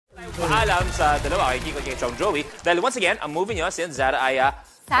paalam sa dalawa, kay Kiko at kay Jhong Joey. Dahil once again, ang movie nyo, si Zara ay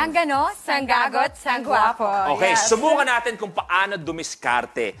Sanggano, sanggagot, sanggwapo. okay, yes. subukan natin kung paano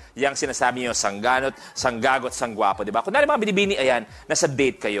dumiskarte yung sinasabi nyo, sangganot, sanggagot, sangwapo, di ba? Kunwari mga binibini, ayan, nasa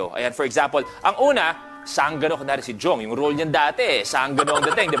date kayo. Ayan, for example, ang una, sanggano, kunwari si Jhong, yung role niyan dati, sanggano ang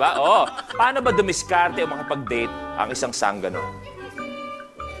dating, di ba? Oo. Paano ba dumiskarte o makapag-date ang isang sanggano?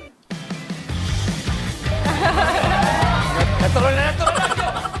 Natural na.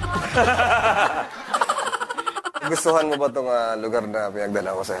 Gustuhan mo ba itong lugar na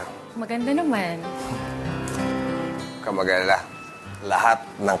pinagdala ko sa'yo? Maganda naman. Kamag-alala, lahat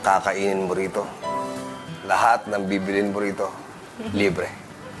ng kakainin mo rito, lahat ng bibilin mo rito, libre.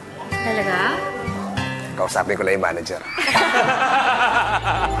 Talaga? Kausapin ko lang yung manager.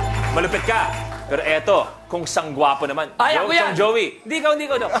 Malupit ka. Pero eto, kung sangwapo naman. Ay, ako yan! Joey. Hindi ikaw.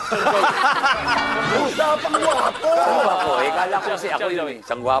 Usapang gwapo! Gwapo eh. Kala ko kasi ako yung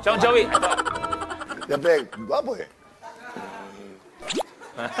isang gwapo. Jhong Joey. Ito. Siyempre, gwapo eh.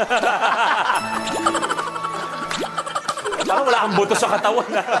 Parang wala kang buto sa katawan.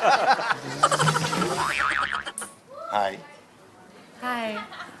 Hi. Hi,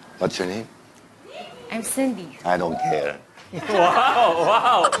 What's your name? I'm Cindy. I don't care.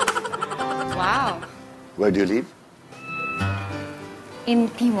 Wow. Wow. Where do you live? In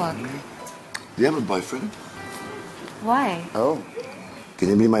Timog. Do you have a boyfriend? Why? Oh. Can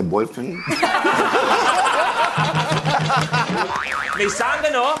you be my boyfriend? May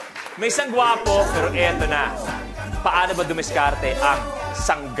sanggano, may sanggwapo, pero eto na. Paano ba dumiskarte ang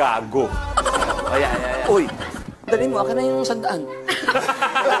sanggago? Ayan. Uy, dali mo. Akin na yung 100.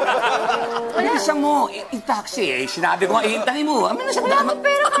 Bilisan mo. I-taxi eh. Sinabi ko nga, ihintahin mo. Amin na 100. Wala akong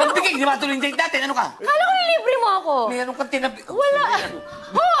pera ka. Magbigay. Di ba tuloy yung date natin? Ano ka? Kala ko nilibre mo ako. Meron kang tinabi. Wala.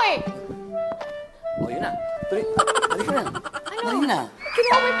 Hoy! O, yun na. Tuloy. Dali ka na. Ano? Dali na.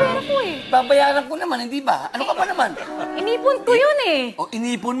 Kinuha mo yung pera ko eh. Babayaran ko naman, hindi ba? Ano ka pa naman? Inipon ko yun eh. O,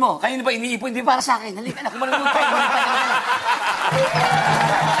 iniipon mo. Kayo ba iniipon? Hindi para sa akin. Halika na. Kumalang mo kayo.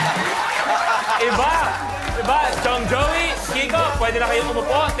 Iba, Jhong Joey, Kiko, pwede na kayong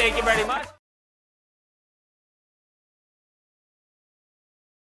umupo. Thank you very much.